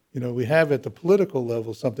 We have at the political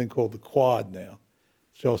level something called the Quad now,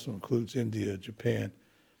 which also includes India, Japan,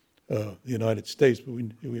 the United States, but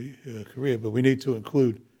Korea. But we need to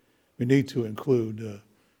include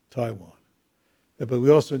Taiwan. But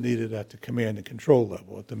we also need it at the command and control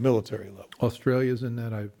level, at the military level. Australia's in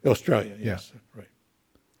that? Australia, yes, right.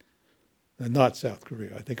 And not South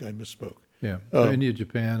Korea. I think I misspoke. Yeah, India,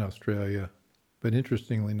 Japan, Australia, but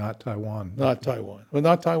interestingly, not Taiwan. Not Taiwan. Well,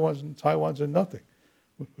 not Taiwan's in nothing.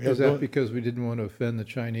 Is that because we didn't want to offend the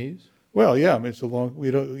Chinese? Well, yeah. I mean, it's a long.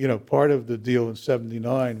 Part of the deal in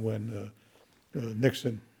 '79 when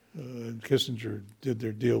Nixon and Kissinger did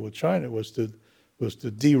their deal with China was to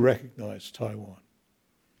de-recognize Taiwan,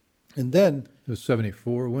 and then it was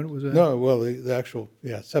 '74. When was that? No, well, the actual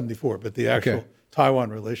 '74, but the actual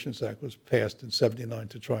Taiwan Relations Act was passed in '79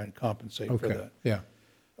 to try and compensate for that. Yeah,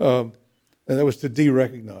 and that was to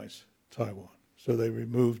de-recognize Taiwan. So they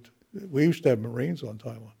removed we used to have Marines on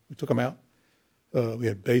Taiwan. We took them out. We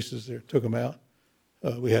had bases there, took them out.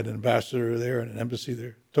 We had an ambassador there and an embassy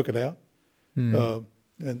there, took it out,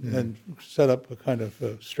 and set up a kind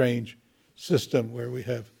of strange system where we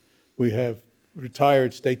have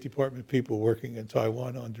retired State Department people working in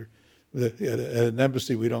Taiwan at an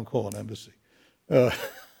embassy we don't call an embassy.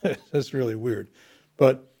 That's really weird.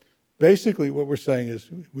 But basically what we're saying is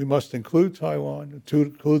we must include Taiwan, to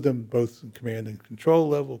include them both in command and control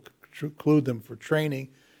level, include them for training,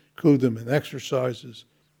 include them in exercises,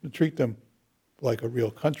 and treat them like a real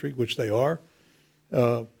country, which they are.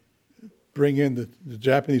 Bring in the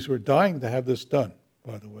Japanese, who are dying to have this done,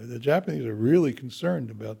 by the way. The Japanese are really concerned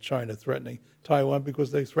about China threatening Taiwan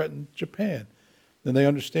because they threatened Japan, and they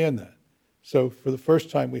understand that. So for the first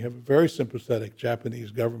time, we have a very sympathetic Japanese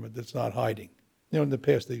government that's not hiding. In the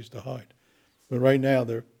past, they used to hide. But right now,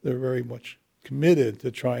 they're very much committed to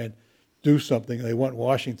try and do something. They want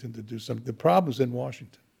Washington to do something. The problem's in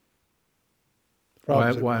Washington.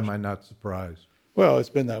 Why am I not surprised? Well, it's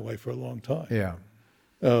been that way for a long time. Yeah.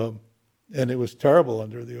 And it was terrible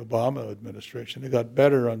under the Obama administration. It got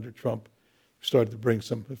better under Trump. Started to bring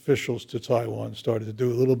some officials to Taiwan, started to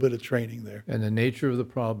do a little bit of training there. And the nature of the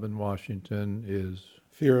problem in Washington is?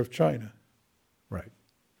 Fear of China. Right.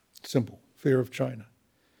 Simple. Fear of China.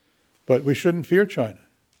 But we shouldn't fear China.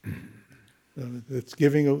 It's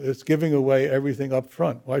giving away everything up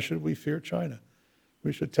front. Why should we fear China?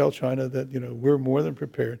 We should tell China that we're more than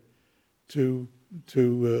prepared to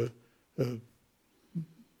do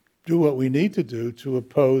what we need to do to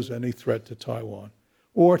oppose any threat to Taiwan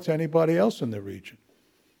or to anybody else in the region.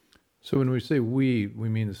 So when we say we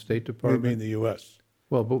mean the State Department? We mean the U.S.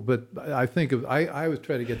 Well, but I think I always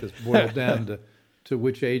try to get this boiled down to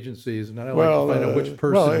which agencies, and I like to find out which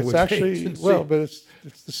person, well, it's which actually, agency. Well, but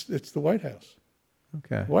it's the White House.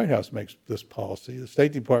 Okay. The White House makes this policy. The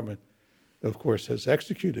State Department, of course, has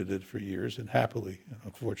executed it for years, and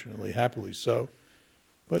unfortunately, happily so.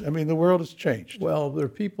 But, the world has changed. Well, there are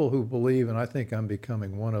people who believe, and I think I'm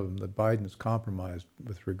becoming one of them, that Biden's compromised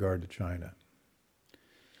with regard to China.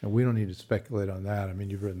 And we don't need to speculate on that.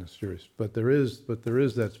 You've written a series. But there is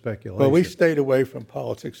that speculation. Well, we stayed away from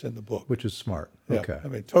politics in the book. Which is smart. Yeah,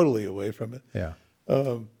 Okay. Totally away from it. Yeah.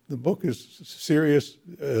 The book is serious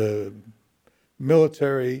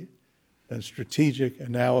military and strategic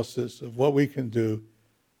analysis of what we can do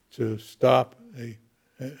to stop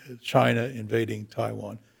China invading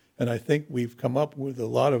Taiwan. And I think we've come up with a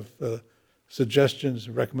lot of suggestions,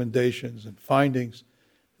 recommendations, and findings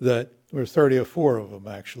that there are 30 or 4 of them,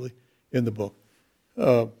 actually, in the book.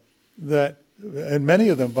 And many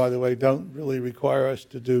of them, by the way, don't really require us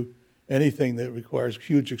to do anything that requires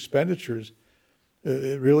huge expenditures.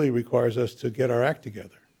 It really requires us to get our act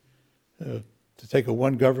together. To take a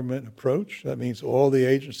one government approach. That means all the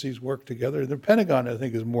agencies work together. The Pentagon, I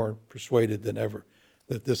think, is more persuaded than ever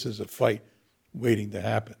that this is a fight waiting to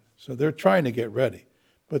happen. So they're trying to get ready,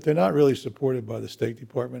 but they're not really supported by the State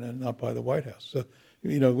Department and not by the White House. So,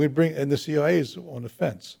 and the CIA is on the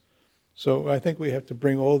fence. So I think we have to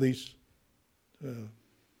bring all these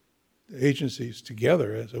agencies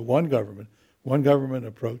together as a one government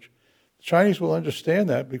approach. The Chinese will understand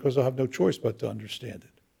that because they'll have no choice but to understand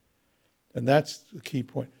it. And that's the key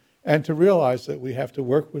point. And to realize that we have to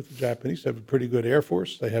work with the Japanese. They have a pretty good Air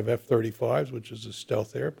Force. They have F-35s, which is a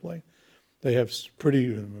stealth airplane. They have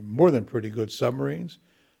more than pretty good submarines.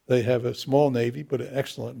 They have a small Navy, but an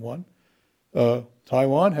excellent one.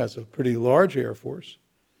 Taiwan has a pretty large Air Force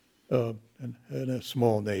and a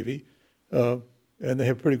small Navy. And they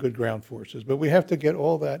have pretty good ground forces. But we have to get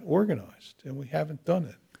all that organized, and we haven't done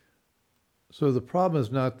it. So the problem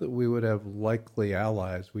is not that we would have likely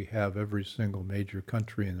allies. We have every single major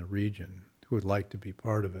country in the region who would like to be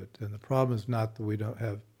part of it. And the problem is not that we don't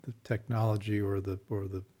have the technology or the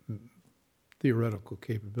theoretical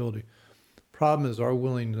capability. The problem is our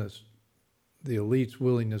willingness, the elite's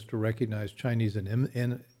willingness to recognize Chinese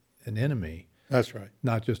an enemy. That's right.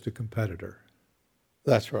 Not just a competitor.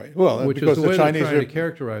 That's right. Well, which because is the way Chinese they're trying to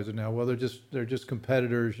characterize it now. Well, they're just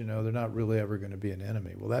competitors. They're not really ever going to be an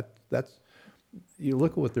enemy. Well, that's. You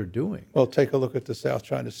look at what they're doing. Well, take a look at the South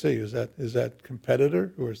China Sea. Is that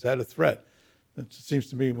competitor or is that a threat? It seems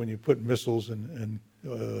to me when you put missiles and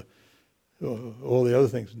all the other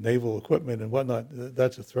things, naval equipment and whatnot,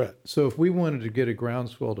 that's a threat. So if we wanted to get a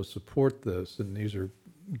groundswell to support this, and these are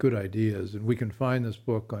good ideas, and we can find this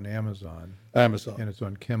book on Amazon. And it's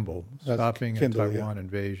on Kindle, Stopping a Taiwan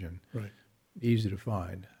Invasion. Right. Easy to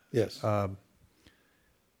find. Yes.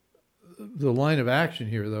 The line of action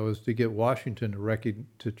here, though, is to get Washington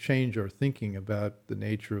to change our thinking about the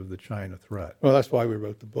nature of the China threat. Well, that's why we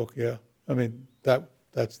wrote the book, yeah.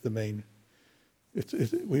 That's the main.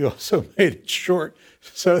 We also made it short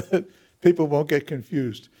so that people won't get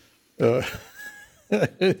confused. Here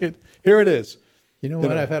it is. You know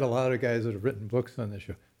what? I've had a lot of guys that have written books on this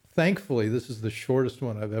show. Thankfully, this is the shortest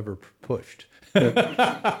one I've ever pushed.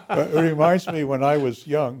 It reminds me when I was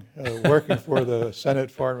young, working for the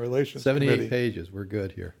Senate Foreign Relations 78 Committee. pages. We're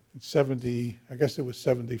good here. 70, I guess it was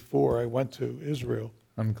 74. I went to Israel.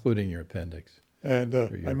 I'm including your appendix. And your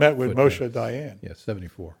I met with footnotes. Moshe Dayan. Yeah,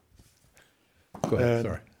 74. Go ahead,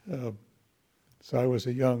 sorry. So I was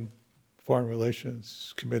a young Foreign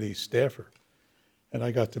Relations Committee staffer, and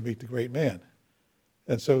I got to meet the great man.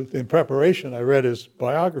 And so in preparation, I read his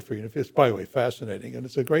biography, and it's, by the way, fascinating, and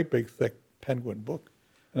it's a great big, thick penguin book.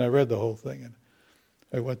 And I read the whole thing, and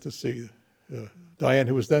I went to see Diane,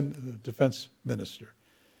 who was then the defense minister.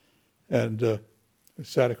 And I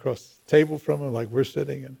sat across the table from him like we're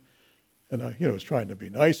sitting, and I was trying to be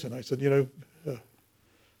nice, and I said,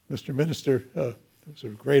 Mr. Minister, it was a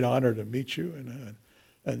great honor to meet you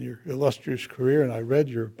and your illustrious career, and I read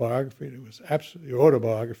your biography, and it was absolutely, your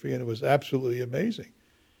autobiography, and it was absolutely amazing.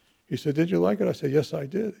 He said, did you like it? I said, yes, I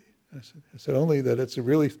did. I said, only that it's a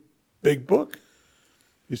really big book.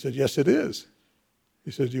 He said, yes, it is.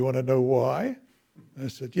 He said, do you want to know why? I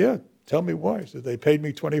said, yeah, tell me why. He said, they paid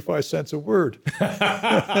me 25 cents a word.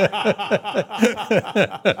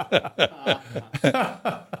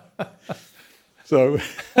 So,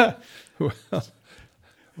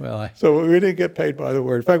 so we didn't get paid by the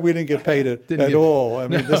word. In fact, we didn't get paid at all. I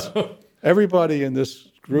mean, everybody in this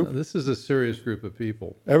group. No, this is a serious group of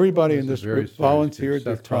people. Everybody in this group volunteered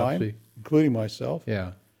their time, including myself.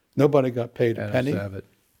 Yeah. Nobody got paid a penny. Savitt.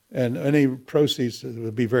 And any proceeds, there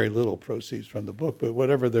would be very little proceeds from the book, but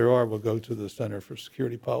whatever there are will go to the Center for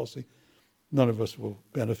Security Policy. None of us will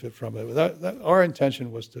benefit from it. Our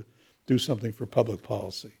intention was to do something for public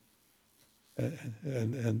policy.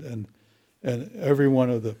 And every one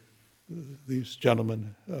of these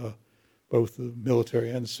gentlemen, both the military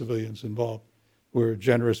and civilians involved, were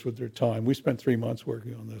generous with their time. We spent 3 months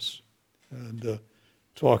working on this and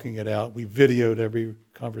talking it out. We videoed every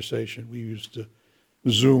conversation. We used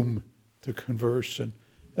Zoom to converse, and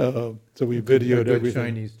so we videoed everything.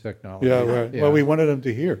 Chinese technology. Yeah, right. Yeah. Well, we wanted them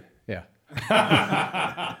to hear. Yeah.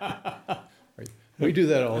 We do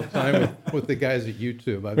that all the time with the guys at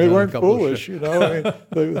YouTube. They weren't foolish, I mean,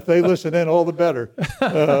 if they listen in, all the better.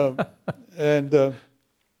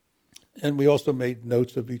 And we also made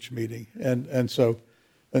notes of each meeting, and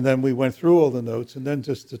then we went through all the notes, and then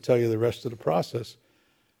just to tell you the rest of the process,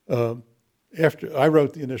 after I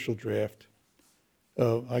wrote the initial draft,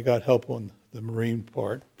 I got help on the Marine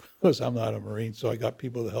part because I'm not a Marine, so I got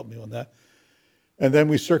people to help me on that, and then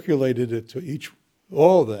we circulated it to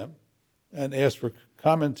all of them, and asked for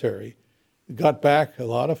commentary. Got back a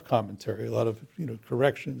lot of commentary, a lot of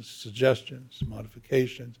corrections, suggestions,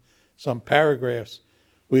 modifications, some paragraphs.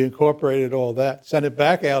 We incorporated all that, sent it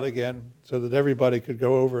back out again so that everybody could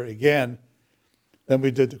go over it again. Then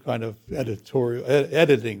we did the kind of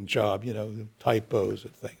editing job, typos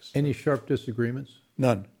and things. Any sharp disagreements?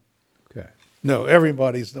 None. Okay. No,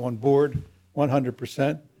 everybody's on board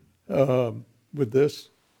 100% with this.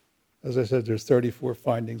 As I said, there's 34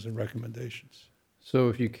 findings and recommendations. So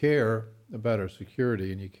if you care about our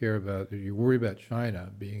security and you worry about China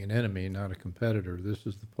being an enemy, not a competitor, this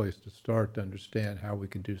is the place to start to understand how we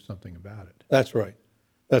can do something about it. That's right.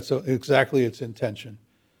 That's exactly its intention.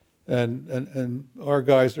 And our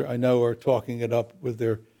guys, I know, are talking it up with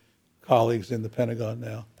their colleagues in the Pentagon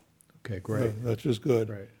now. Okay, great. Which is good.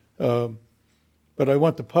 Right. But I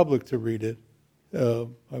want the public to read it. I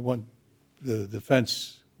want the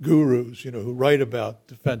defense gurus, who write about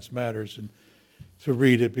defense matters, and to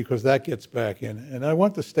read it because that gets back in. And I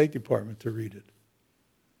want the State Department to read it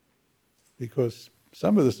because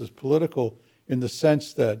some of this is political in the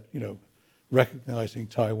sense that, recognizing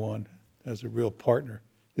Taiwan as a real partner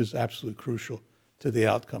is absolutely crucial to the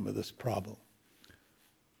outcome of this problem.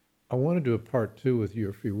 I want to do a part 2 with you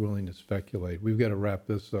if you're willing to speculate. We've got to wrap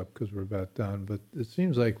this up because we're about done, but it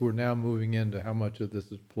seems like we're now moving into how much of this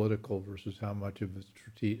is political versus how much of it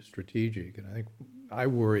is strategic. And I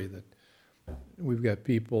worry that we've got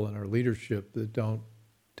people in our leadership that don't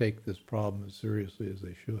take this problem as seriously as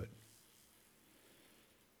they should.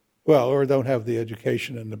 Well, or don't have the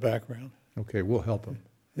education in the background. Okay, we'll help them.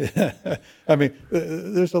 I mean,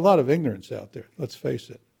 there's a lot of ignorance out there, let's face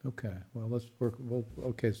it. Okay, well, let's work. Well,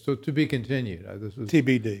 okay, so to be continued. This is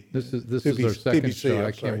TBD. This is our second TBC, show. I I'm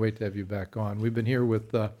can't sorry. wait to have you back on. We've been here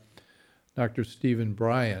with Dr. Stephen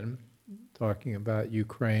Bryen talking about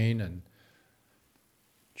Ukraine and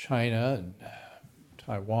China and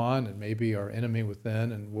Taiwan and maybe our enemy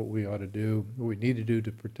within, and what we ought to do, what we need to do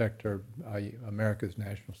to protect our America's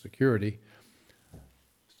national security.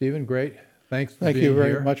 Stephen, great. Thanks for being here. Thank you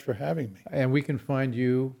very much for having me. And we can find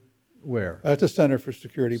you where? At the Center for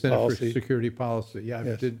Security Policy. Center for Security Policy. Yeah,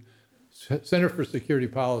 Yes. Center for Security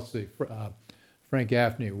Policy. Frank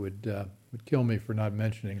Gaffney would kill me for not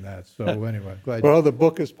mentioning that. So anyway, glad. Well, the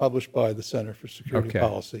book is published by the Center for Security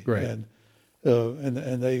Policy. Great.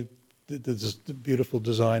 And they did the beautiful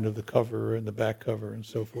design of the cover and the back cover and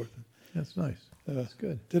so forth. That's nice. That's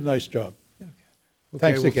good. Did a nice job. Okay,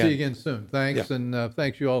 Thanks we'll again. see you again soon. Thanks, Yeah. and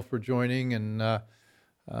thanks you all for joining. And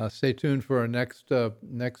stay tuned for our next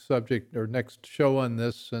subject or next show on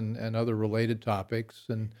this and other related topics.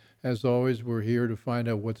 And as always, we're here to find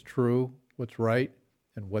out what's true, what's right,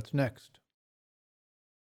 and what's next.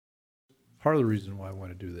 Part of the reason why I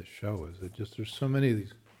want to do this show is that just there's so many of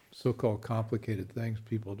these so-called complicated things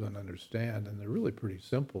people don't understand, and they're really pretty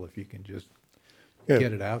simple if you can just get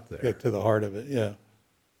it out there. Get to the heart of it, yeah.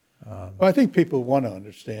 Well, I think people want to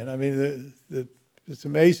understand. I mean, it's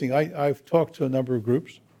amazing. I've talked to a number of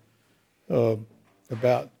groups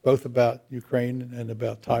about Ukraine and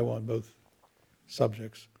about Taiwan, both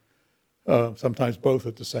subjects, sometimes both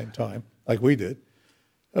at the same time, like we did.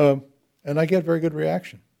 And I get very good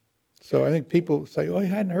reaction. So I think people say, oh, I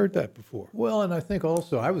hadn't heard that before. Well, and I think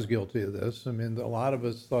also I was guilty of this. I mean, a lot of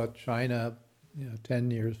us thought China, 10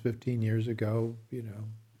 years, 15 years ago,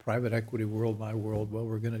 private equity world, my world, well,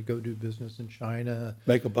 we're going to go do business in China.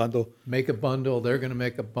 Make a bundle. They're going to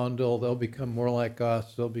make a bundle. They'll become more like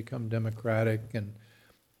us. They'll become democratic, and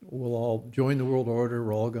we'll all join the world order.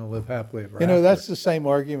 We're all going to live happily ever after. That's the same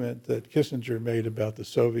argument that Kissinger made about the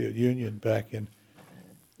Soviet Union back in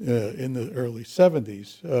the early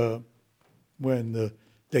 70s when the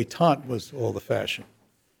détente was all the fashion.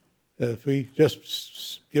 If we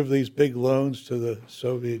just give these big loans to the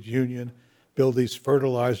Soviet Union, build these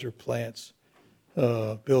fertilizer plants,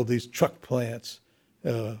 build these truck plants,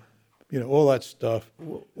 all that stuff,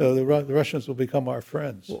 the Russians will become our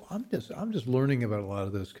friends. Well, I'm just learning about a lot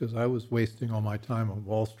of this because I was wasting all my time on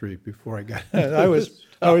Wall Street before I got into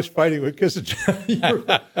I was fighting with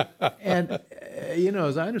Kissinger. And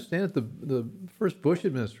as I understand it, the first Bush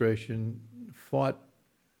administration fought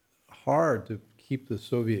hard to keep the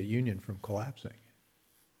Soviet Union from collapsing.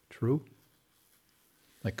 True?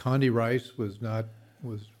 Like Condi Rice was not.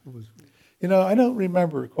 I don't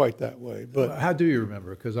remember it quite that way, but How do you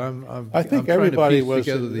remember? Because I think everybody was.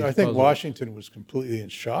 I think puzzles. Washington was completely in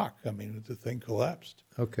shock. I mean, the thing collapsed.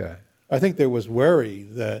 Okay. I think there was worry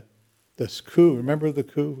that this coup. Remember the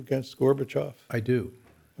coup against Gorbachev? I do.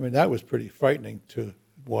 I mean, that was pretty frightening to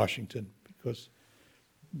Washington because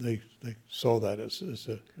they saw that as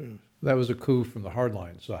a. That was a coup from the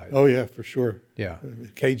hardline side. Oh yeah, for sure. Yeah.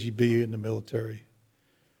 KGB in the military.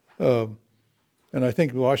 And I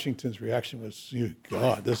think Washington's reaction was,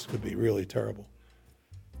 God, this could be really terrible.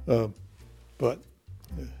 But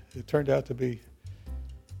it turned out to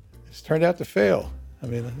fail. I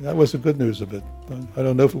mean, that was the good news of it. I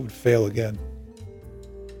don't know if it would fail again.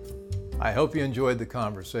 I hope you enjoyed the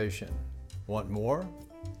conversation. Want more?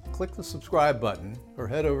 Click the subscribe button or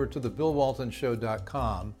head over to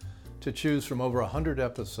thebillwaltonshow.com to choose from over 100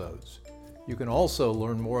 episodes. You can also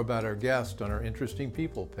learn more about our guest on our Interesting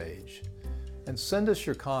People page. And send us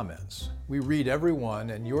your comments. We read every one,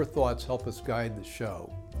 and your thoughts help us guide the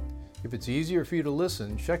show. If it's easier for you to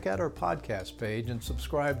listen, check out our podcast page and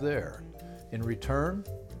subscribe there. In return,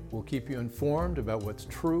 we'll keep you informed about what's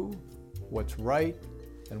true, what's right,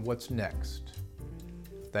 and what's next.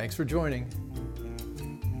 Thanks for joining.